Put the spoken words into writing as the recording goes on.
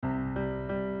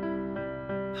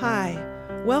Hi,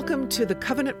 welcome to the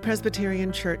Covenant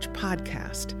Presbyterian Church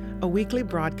podcast, a weekly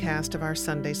broadcast of our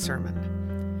Sunday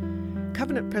sermon.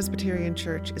 Covenant Presbyterian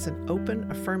Church is an open,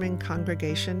 affirming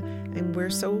congregation, and we're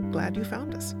so glad you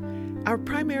found us. Our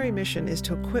primary mission is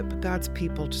to equip God's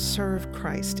people to serve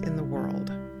Christ in the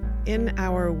world. In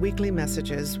our weekly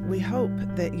messages, we hope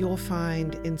that you'll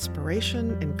find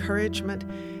inspiration, encouragement,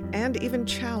 and even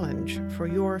challenge for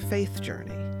your faith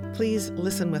journey. Please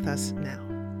listen with us now.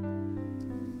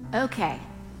 Okay,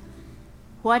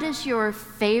 what is your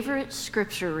favorite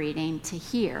scripture reading to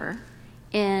hear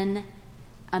in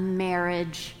a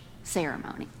marriage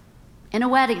ceremony? In a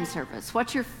wedding service,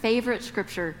 what's your favorite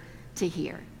scripture to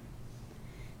hear?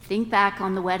 Think back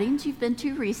on the weddings you've been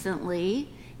to recently.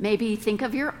 Maybe think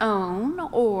of your own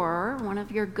or one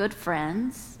of your good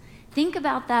friends. Think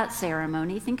about that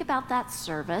ceremony, think about that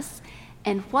service,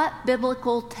 and what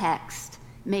biblical text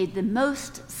made the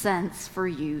most sense for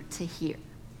you to hear.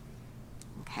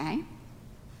 Okay?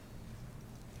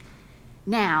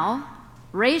 Now,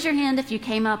 raise your hand if you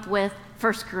came up with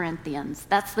 1 Corinthians.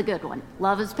 That's the good one.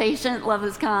 Love is patient, love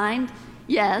is kind.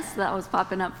 Yes, that was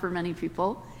popping up for many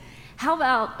people. How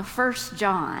about 1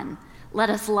 John? Let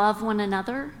us love one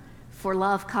another, for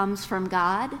love comes from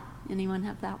God. Anyone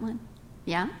have that one?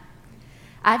 Yeah?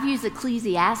 I've used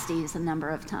Ecclesiastes a number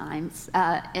of times,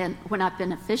 and when I've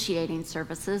been officiating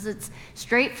services, it's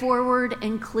straightforward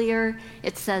and clear.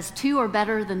 It says two are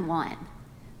better than one.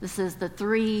 This is the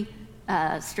three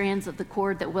strands of the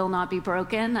cord that will not be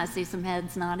broken. I see some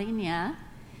heads nodding, yeah.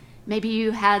 Maybe you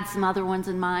had some other ones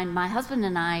in mind. My husband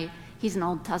and I, he's an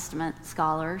Old Testament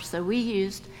scholar, so we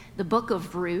used the book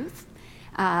of Ruth,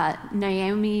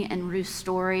 Naomi and Ruth's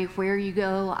story. Where you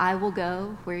go, I will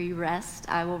go. Where you rest,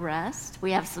 I will rest.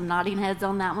 We have some nodding heads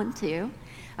on that one too.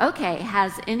 Okay,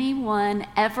 has anyone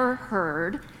ever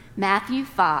heard Matthew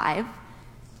 5,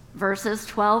 verses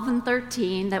 12 and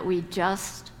 13 that we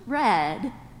just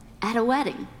read at a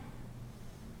wedding?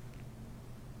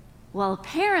 Well,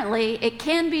 apparently it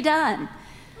can be done.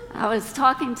 I was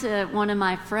talking to one of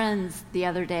my friends the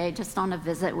other day, just on a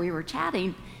visit. We were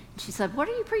chatting. She said, "What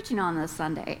are you preaching on this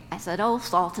Sunday?" I said, "Oh,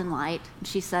 salt and light." And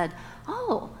she said,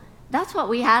 "Oh, that's what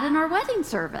we had in our wedding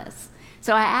service."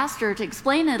 So I asked her to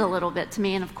explain it a little bit to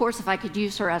me, and of course, if I could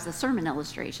use her as a sermon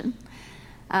illustration.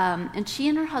 And she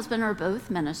and her husband are both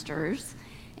ministers,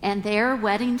 and their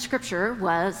wedding scripture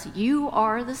was, "You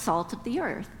are the salt of the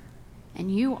earth, and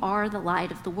you are the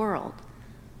light of the world.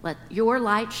 Let your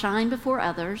light shine before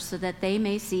others so that they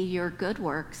may see your good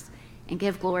works and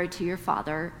give glory to your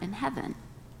Father in heaven."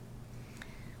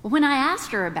 Well, when I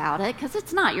asked her about it, because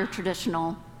it's not your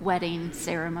traditional wedding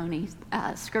ceremony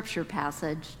scripture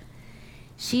passage,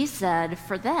 she said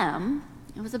for them,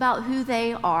 it was about who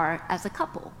they are as a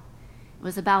couple. It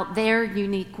was about their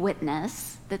unique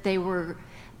witness that they were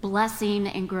blessing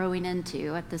and growing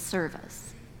into at the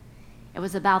service. It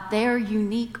was about their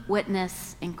unique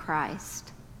witness in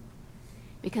Christ,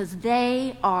 because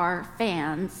they are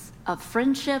fans of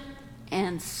friendship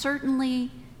and certainly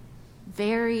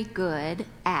very good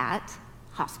at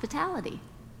hospitality.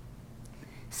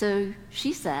 So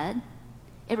she said,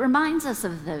 it reminds us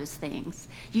of those things.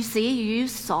 You see, you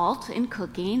use salt in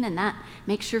cooking, and that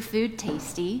makes your food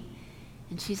tasty.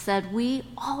 And she said, we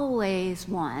always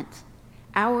want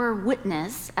our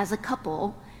witness as a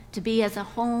couple to be as a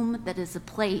home that is a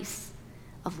place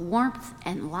of warmth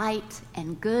and light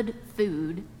and good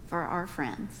food for our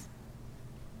friends.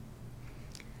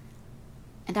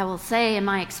 And I will say, in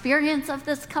my experience of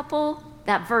this couple,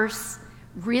 that verse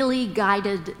really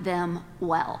guided them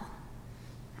well.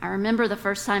 I remember the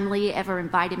first time Lee ever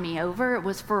invited me over. It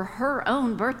was for her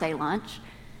own birthday lunch,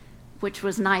 which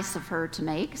was nice of her to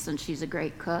make since she's a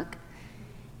great cook.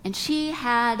 And she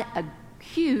had a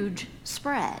huge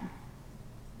spread.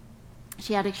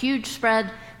 She had a huge spread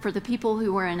for the people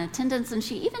who were in attendance, and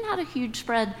she even had a huge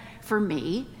spread for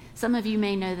me. Some of you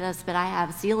may know this, but I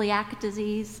have celiac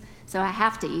disease, so I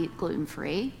have to eat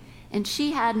gluten-free. And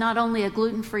she had not only a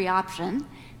gluten-free option,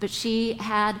 but she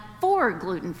had 4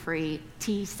 gluten-free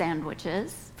tea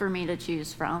sandwiches for me to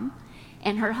choose from.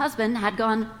 And her husband had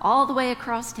gone all the way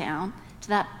across town to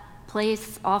that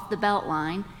place off the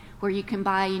Beltline where you can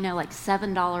buy, like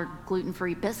 $7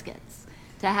 gluten-free biscuits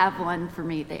to have one for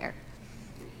me there.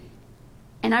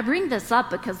 And I bring this up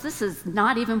because this is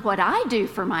not even what I do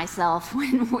for myself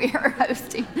when we are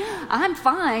hosting. I'm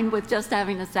fine with just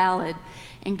having a salad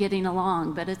and getting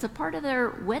along, but it's a part of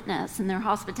their witness and their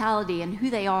hospitality and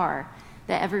who they are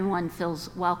that everyone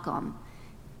feels welcome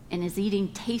and is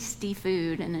eating tasty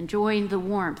food and enjoying the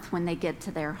warmth when they get to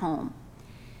their home.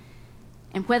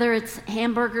 And whether it's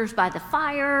hamburgers by the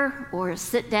fire or a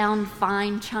sit-down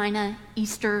fine china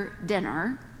Easter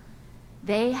dinner,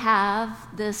 they have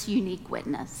this unique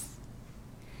witness.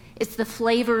 It's the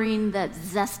flavoring that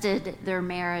zested their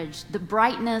marriage, the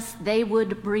brightness they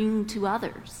would bring to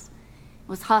others. It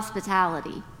was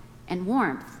hospitality and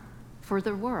warmth for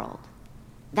the world.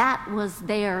 That was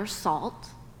their salt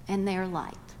and their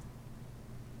light.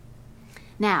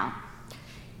 Now,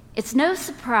 it's no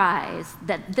surprise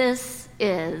that this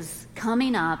is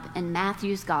coming up in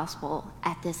Matthew's gospel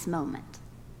at this moment.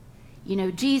 You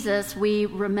know, Jesus, we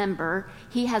remember,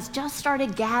 he has just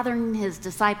started gathering his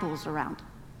disciples around.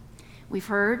 We've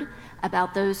heard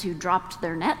about those who dropped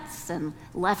their nets and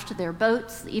left their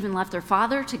boats, even left their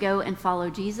father to go and follow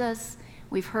Jesus.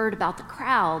 We've heard about the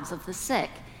crowds of the sick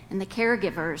and the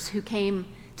caregivers who came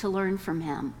to learn from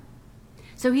him.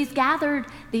 So he's gathered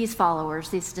these followers,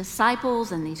 these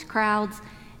disciples and these crowds,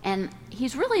 and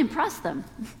he's really impressed them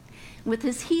with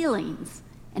his healings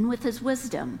and with his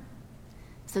wisdom.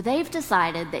 So they've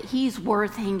decided that he's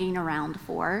worth hanging around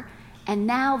for, and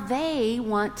now they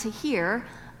want to hear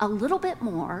a little bit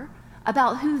more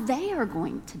about who they are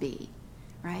going to be,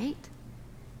 right?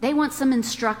 They want some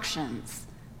instructions,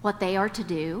 what they are to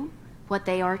do, what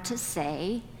they are to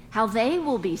say, how they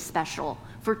will be special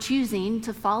for choosing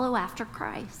to follow after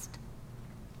Christ.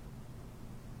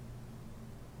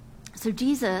 So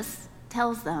Jesus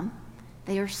tells them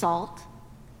they are salt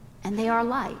and they are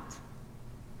light.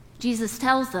 Jesus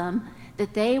tells them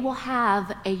that they will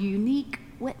have a unique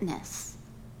witness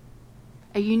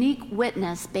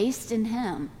based in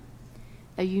him,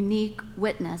 a unique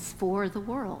witness for the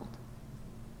world.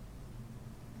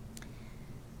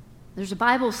 There's a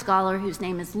Bible scholar whose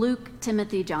name is Luke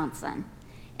Timothy Johnson,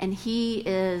 and he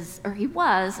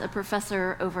was a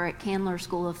professor over at Candler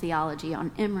School of Theology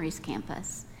on Emory's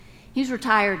campus. He's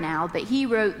retired now, but he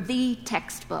wrote the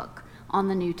textbook on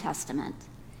the New Testament,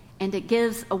 and it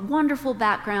gives a wonderful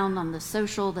background on the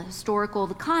social, the historical,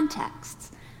 the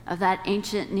contexts of that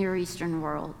ancient Near Eastern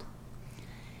world.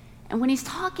 And when he's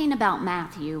talking about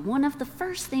Matthew, one of the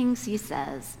first things he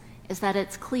says is that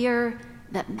it's clear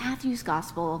that Matthew's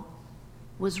gospel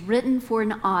was written for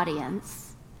an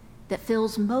audience that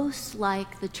feels most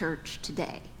like the church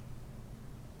today.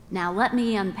 Now, let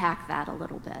me unpack that a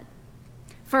little bit.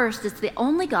 First, it's the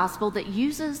only gospel that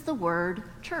uses the word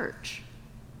church,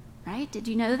 right? Did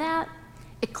you know that?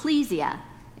 Ecclesia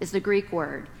is the Greek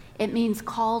word. It means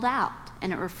called out,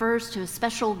 and it refers to a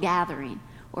special gathering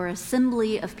or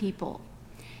assembly of people.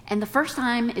 And the first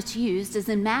time it's used is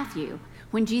in Matthew,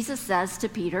 when Jesus says to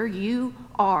Peter, "You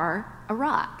are a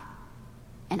rock,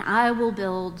 and I will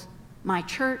build my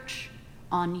church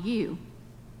on you,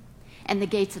 and the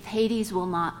gates of Hades will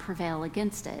not prevail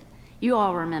against it." You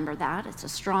all remember that. It's a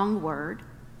strong word.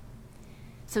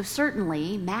 So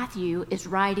certainly, Matthew is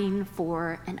writing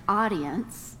for an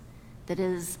audience that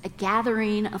is a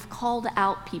gathering of called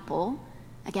out people,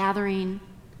 a gathering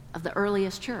of the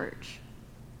earliest church.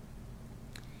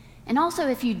 And also,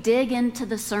 if you dig into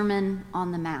the Sermon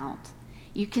on the Mount,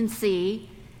 you can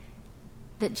see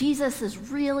that Jesus is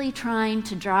really trying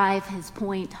to drive his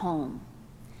point home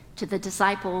to the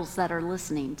disciples that are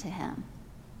listening to him.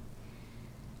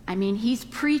 I mean, he's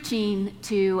preaching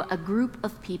to a group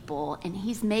of people, and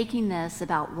he's making this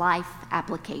about life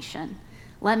application.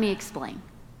 Let me explain.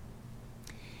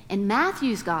 In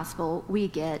Matthew's gospel, we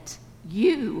get,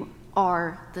 "You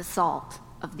are the salt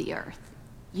of the earth."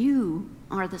 You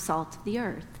are the salt of the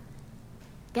earth.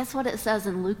 Guess what it says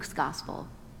in Luke's gospel?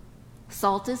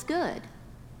 Salt is good.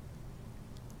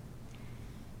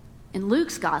 In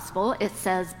Luke's gospel, it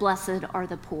says, "Blessed are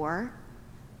the poor."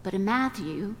 But in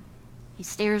Matthew, he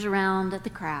stares around at the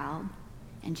crowd,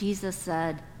 and Jesus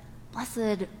said,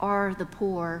 "Blessed are the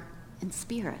poor in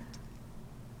spirit."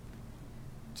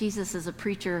 Jesus is a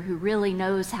preacher who really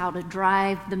knows how to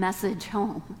drive the message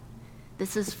home.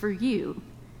 This is for you,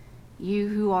 you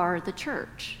who are the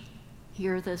church.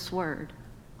 Hear this word.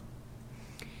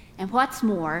 And what's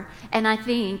more, and I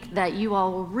think that you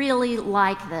all will really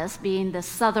like this, being the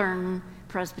Southern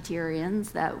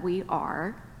Presbyterians that we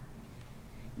are,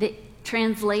 the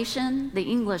translation, the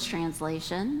English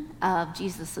translation of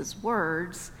Jesus'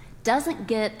 words doesn't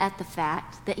get at the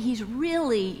fact that he's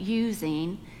really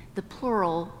using the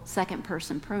plural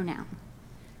second-person pronoun,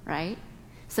 right?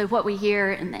 So what we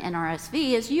hear in the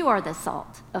NRSV is, "You are the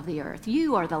salt of the earth.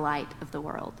 You are the light of the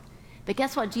world." But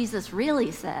guess what Jesus really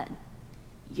said?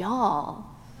 Y'all.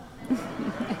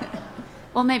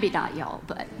 Well, maybe not y'all,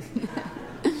 but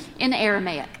in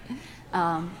Aramaic.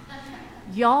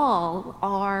 Y'all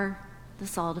are the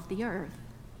salt of the earth.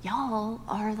 Y'all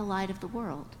are the light of the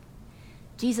world.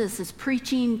 Jesus is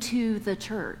preaching to the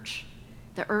church,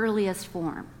 the earliest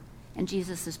form, and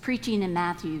Jesus is preaching in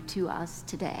Matthew to us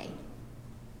today.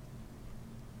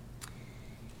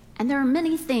 And there are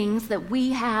many things that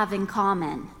we have in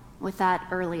common with that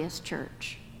earliest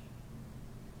church.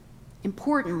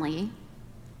 Importantly,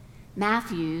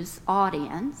 Matthew's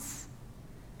audience,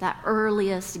 that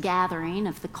earliest gathering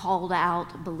of the called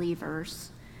out believers,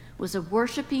 was a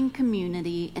worshiping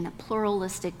community in a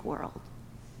pluralistic world.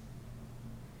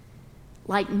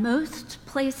 Like most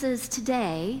places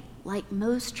today, like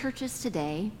most churches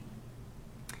today,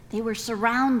 they were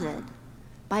surrounded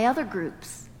by other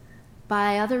groups,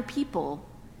 by other people,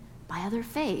 by other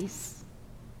faiths,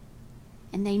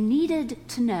 and they needed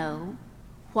to know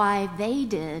why they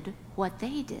did what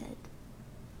they did,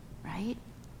 right?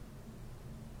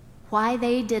 Why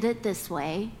they did it this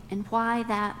way and why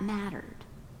that mattered.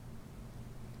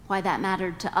 Why that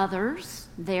mattered to others,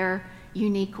 their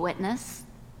unique witness,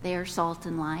 their salt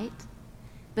and light,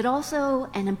 but also,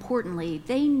 and importantly,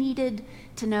 they needed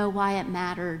to know why it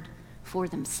mattered for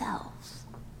themselves.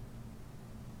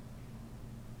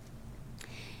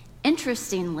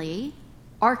 Interestingly,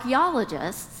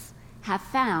 archaeologists have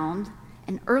found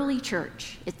an early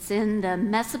church. It's in the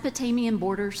Mesopotamian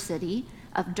border city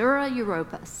of Dura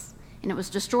Europos, and it was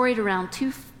destroyed around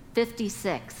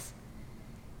 256.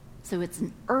 So it's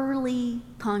an early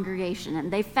congregation,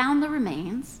 and they found the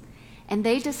remains, and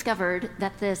they discovered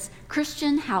that this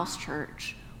Christian house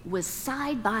church was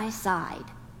side by side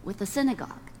with the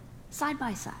synagogue, side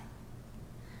by side.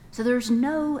 So there's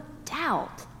no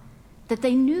doubt that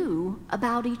they knew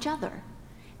about each other.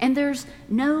 And there's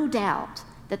no doubt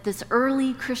that this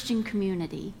early Christian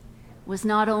community was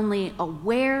not only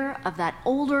aware of that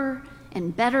older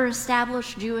and better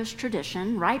established Jewish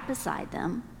tradition right beside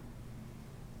them,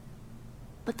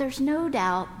 but there's no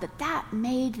doubt that that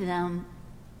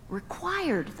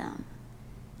required them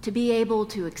to be able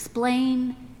to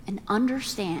explain and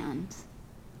understand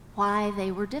why they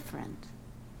were different,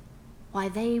 why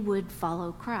they would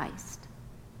follow Christ.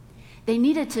 They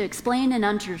needed to explain and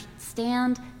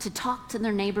understand, to talk to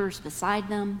their neighbors beside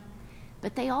them,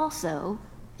 but they also,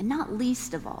 and not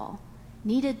least of all,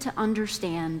 needed to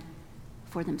understand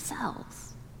for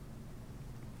themselves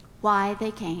why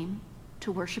they came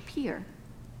to worship here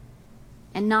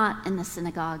and not in the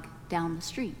synagogue down the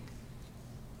street.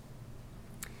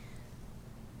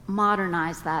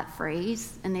 Modernize that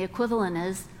phrase, and the equivalent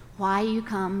is why you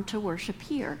come to worship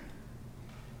here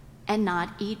and not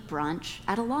eat brunch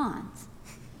at Alon's.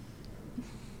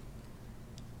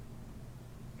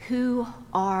 Who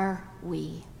are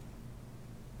we?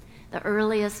 The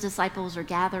earliest disciples are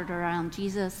gathered around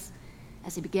Jesus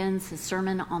as he begins his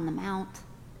Sermon on the Mount.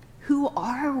 Who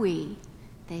are we?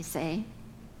 They say.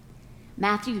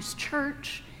 Matthew's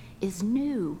church is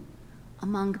new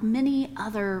among many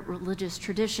other religious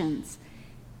traditions.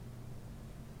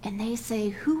 And they say,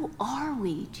 who are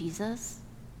we, Jesus?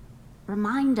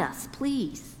 Remind us,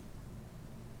 please.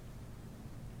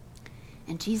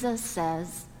 And Jesus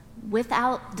says,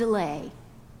 without delay,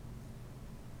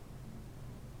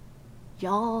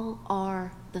 y'all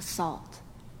are the salt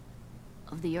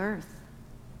of the earth.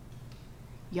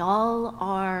 Y'all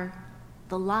are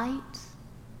the light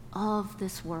of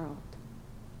this world.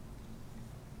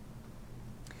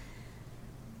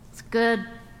 It's a good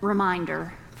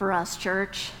reminder for us,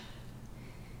 church.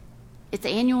 It's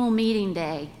annual meeting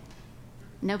day.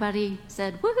 Nobody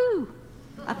said, woohoo!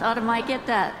 I thought I might get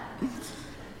that.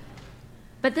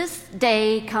 But this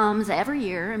day comes every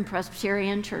year in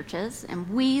Presbyterian churches, and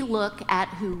we look at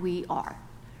who we are,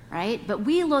 right? But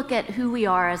we look at who we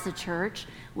are as a church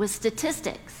with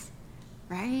statistics,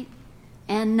 right?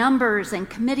 And numbers and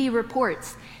committee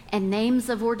reports and names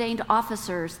of ordained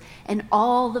officers and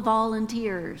all the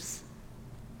volunteers.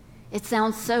 It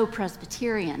sounds so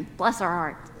Presbyterian. Bless our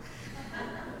heart.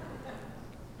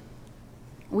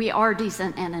 We are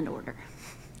decent and in order.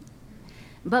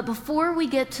 But before we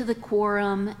get to the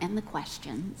quorum and the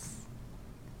questions,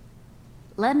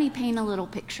 let me paint a little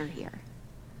picture here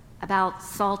about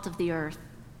salt of the earth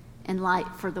and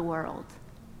light for the world.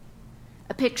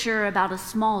 A picture about a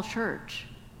small church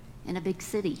in a big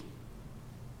city.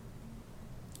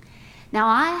 Now,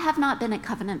 I have not been at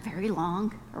Covenant very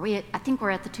long. I think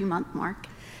we're at the 2-month mark.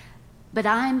 But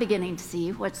I'm beginning to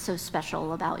see what's so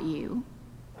special about you.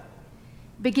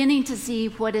 Beginning to see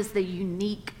what is the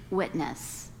unique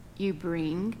witness you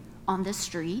bring on the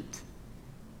street,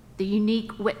 the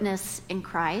unique witness in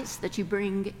Christ that you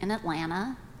bring in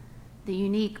Atlanta, the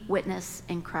unique witness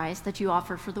in Christ that you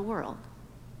offer for the world.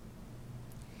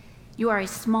 You are a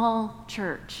small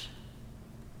church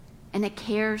and a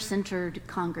care-centered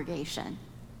congregation.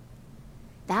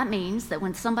 That means that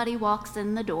when somebody walks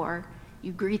in the door,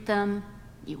 you greet them,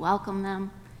 you welcome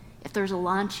them. If there's a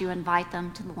lunch, you invite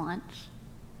them to the lunch.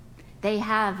 They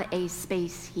have a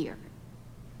space here.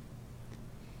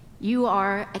 You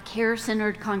are a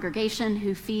care-centered congregation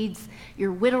who feeds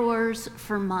your widowers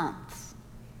for months,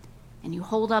 and you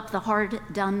hold up the hard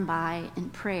done by in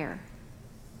prayer.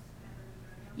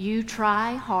 You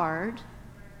try hard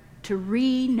to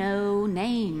re-know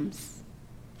names.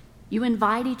 You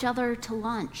invite each other to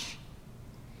lunch.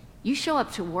 You show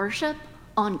up to worship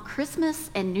on Christmas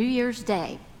and New Year's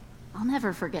Day. I'll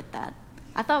never forget that.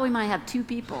 I thought we might have 2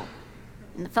 people,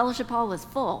 and the fellowship hall was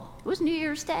full. It was New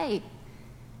Year's Day.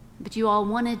 But you all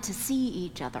wanted to see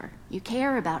each other. You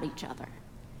care about each other.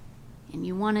 And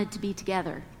you wanted to be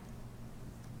together,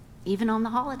 even on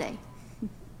the holiday.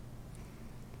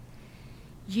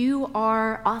 You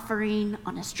are offering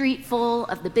on a street full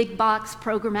of the big box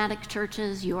programmatic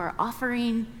churches, you are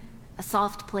offering a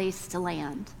soft place to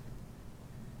land,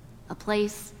 a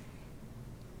place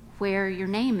where your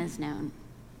name is known.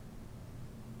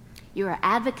 You are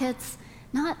advocates,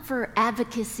 not for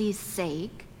advocacy's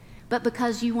sake, but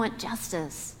because you want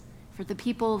justice for the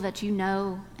people that you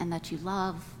know and that you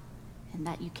love and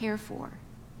that you care for.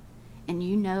 And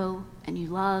you know and you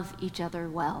love each other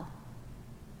well.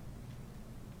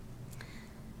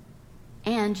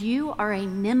 And you are a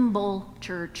nimble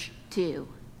church too.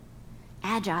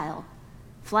 Agile,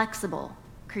 flexible,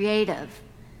 creative.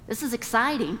 This is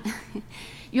exciting.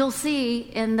 You'll see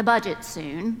in the budget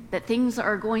soon that things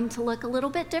are going to look a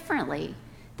little bit differently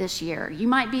this year. You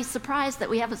might be surprised that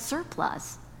we have a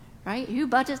surplus, right? Who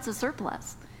budgets a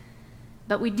surplus?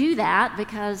 But we do that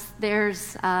because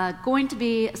there's going to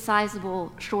be a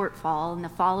sizable shortfall in the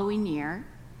following year,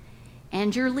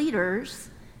 and your leaders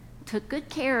took good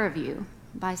care of you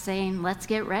by saying, let's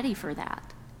get ready for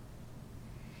that.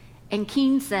 And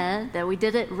Keen said that we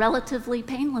did it relatively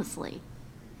painlessly.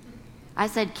 I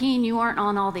said, Keen, you aren't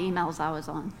on all the emails I was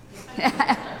on.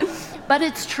 But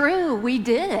it's true, we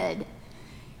did.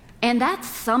 And that's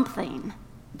something.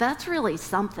 That's really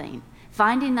something.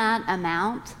 Finding that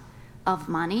amount of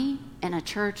money in a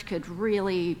church could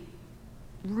really,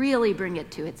 really bring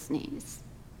it to its knees.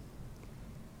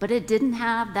 But it didn't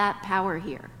have that power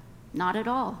here. Not at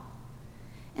all.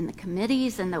 And the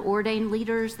committees and the ordained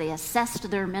leaders, they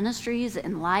assessed their ministries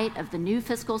in light of the new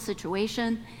fiscal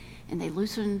situation, and they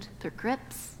loosened their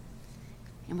grips.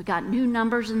 And we got new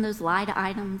numbers in those line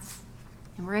items,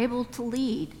 and we're able to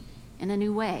lead in a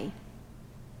new way.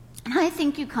 And I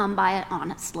think you come by it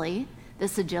honestly,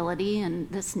 this agility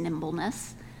and this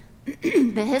nimbleness.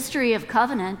 The history of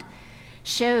Covenant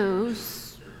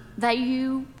shows that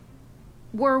you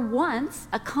were once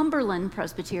a Cumberland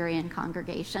Presbyterian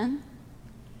congregation,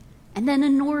 and then a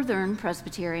Northern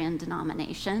Presbyterian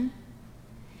denomination,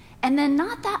 and then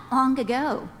not that long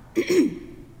ago,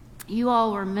 you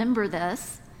all remember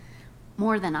this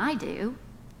more than I do,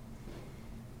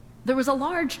 there was a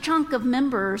large chunk of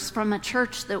members from a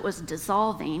church that was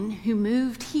dissolving who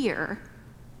moved here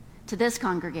to this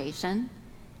congregation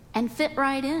and fit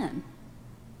right in.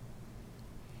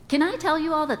 Can I tell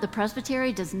you all that the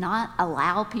presbytery does not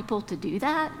allow people to do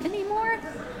that anymore?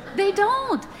 They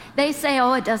don't. They say,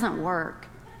 oh, it doesn't work.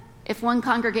 If one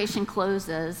congregation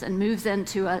closes and moves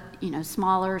into a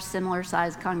smaller,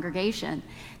 similar-sized congregation,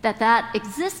 that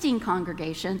existing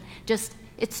congregation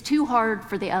it's too hard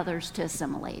for the others to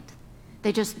assimilate.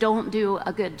 They just don't do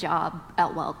a good job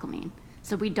at welcoming.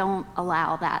 So we don't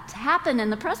allow that to happen in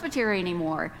the presbytery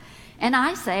anymore. And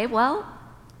I say, well,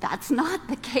 that's not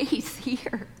the case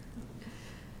here.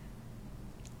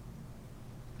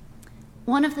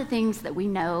 One of the things that we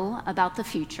know about the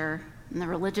future and the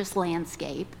religious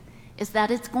landscape is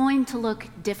that it's going to look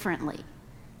differently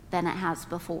than it has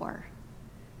before,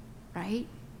 right?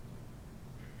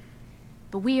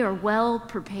 But we are well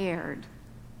prepared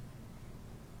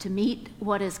to meet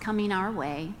what is coming our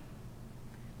way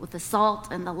with the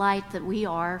salt and the light that we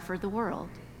are for the world.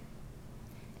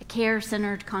 A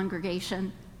care-centered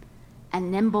congregation, a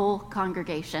nimble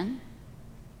congregation.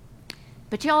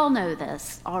 But y'all know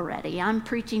this already. I'm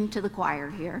preaching to the choir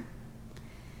here.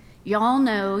 Y'all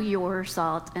know you're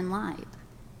salt and light.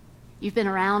 You've been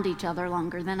around each other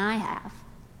longer than I have.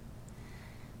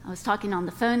 I was talking on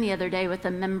the phone the other day with a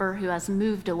member who has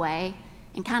moved away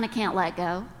and kind of can't let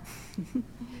go.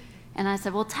 And I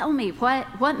said, well, tell me,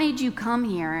 what made you come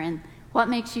here and what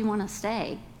makes you want to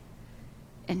stay?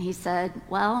 And he said,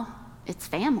 well, it's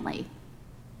family.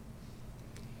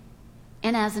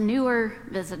 And as a newer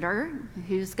visitor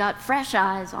who's got fresh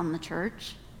eyes on the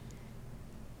church,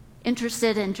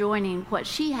 interested in joining, what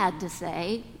she had to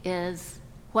say is,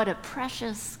 what a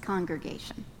precious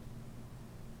congregation.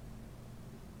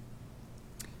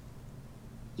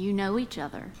 You know each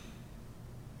other.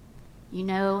 You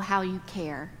know how you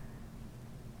care.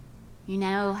 You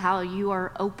know how you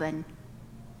are open.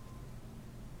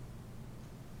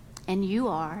 And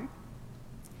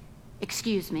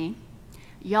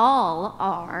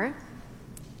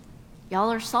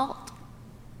y'all are salt.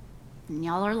 And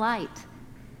y'all are light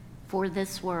for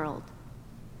this world.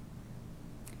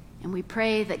 And we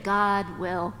pray that God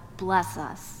will bless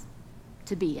us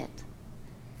to be it.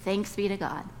 Thanks be to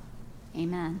God.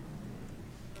 Amen.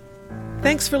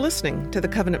 Thanks for listening to the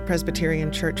Covenant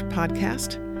Presbyterian Church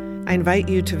podcast. I invite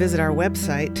you to visit our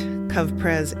website,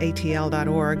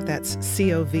 covpresatl.org. That's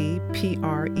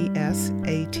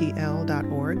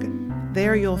covpresatl.org.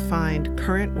 There you'll find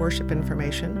current worship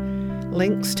information,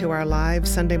 links to our live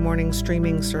Sunday morning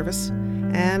streaming service,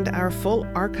 and our full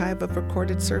archive of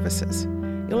recorded services.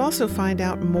 You'll also find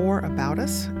out more about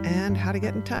us and how to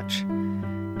get in touch.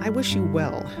 I wish you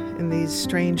well in these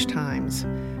strange times.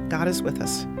 God is with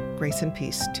us. Grace and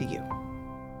peace to you.